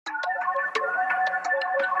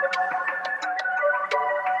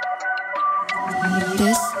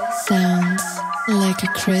This sounds like a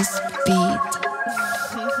crisp beat.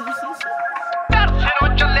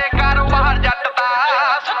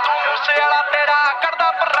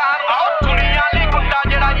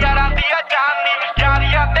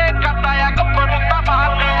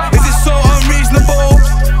 Is it so unreasonable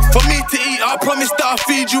for me to eat? I promise that I'll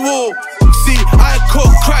feed you all. See, I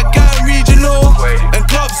cook, crack, and regional, and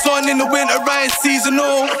gloves on in the winter, right,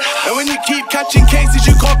 seasonal. And when you keep catching cases,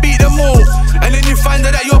 you can't beat them all. And then you find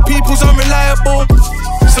out that your people's unreliable.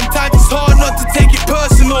 Sometimes it's hard not to take it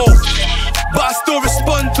personal, but I still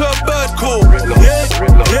respond to a bird call.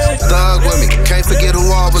 Thug with me, can't forget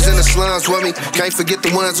who all was in the slums with me. Can't forget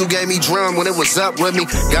the ones who gave me drum when it was up with me.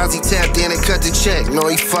 Gozzy tapped in and cut the check, no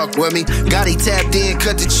he fucked with me. Gotti tapped in,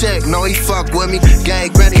 cut the check, no he fucked with me.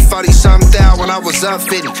 Gang granny 40-something thou when I was up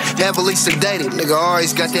 50. Heavily sedated, nigga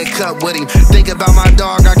always got that cup with him. Think about my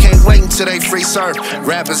dog, I can't wait until they free surf.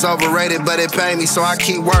 Rap is overrated, but it pay me, so I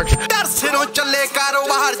keep working.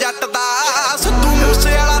 Sidhu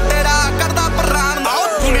Moosewala tera karda praran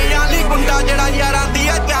duniya li gunda jehda yaran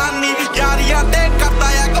diya jaani yaariyan te karda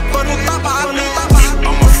ya gabbaru tabani.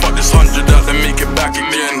 I'ma fuck this 100 out and make it back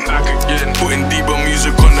again. Putting deeper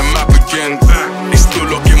music on the map again. They still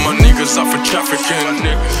locking my niggas up for trafficking.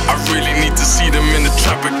 I really need to see them in the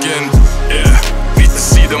trap again. Yeah, need to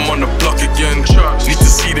see them on the block again. Need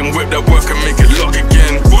to see them whip that work and make it lock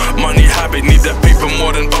again. Money habit, need that paper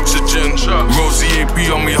more than oxygen. Mozzy AP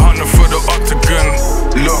on me, hunting for the octagon.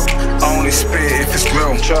 Look, I only spit if it's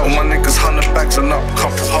real. All my niggas 100 bags and up,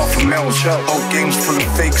 couple $500,000. Whole game's full of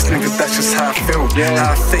fakes, nigga, that's just how I feel.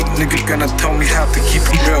 How I think, nigga gonna tell me how to keep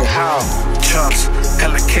it real. Trust,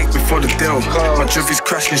 hella cake before the deal. My juvie's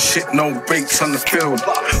crashing shit, no brakes on the field.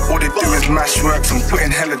 All they do is mash works, I'm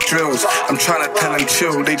putting hella drills. I'm trying to tell them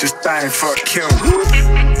chill, they just dying for a kill.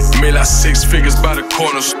 Made like 6 figures by the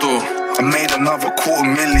corner store. I made another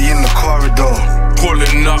 $250,000 in the corridor.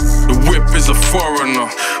 Pulling up, the whip is a foreigner.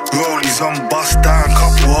 Rollies on bust down,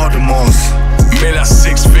 couple Audemars. Made like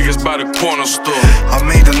 6 figures by the corner store. I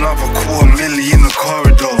made another $250,000 in the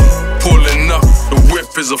corridor. Pulling up, the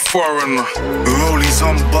whip is a foreigner. Rollies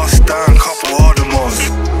on bust down.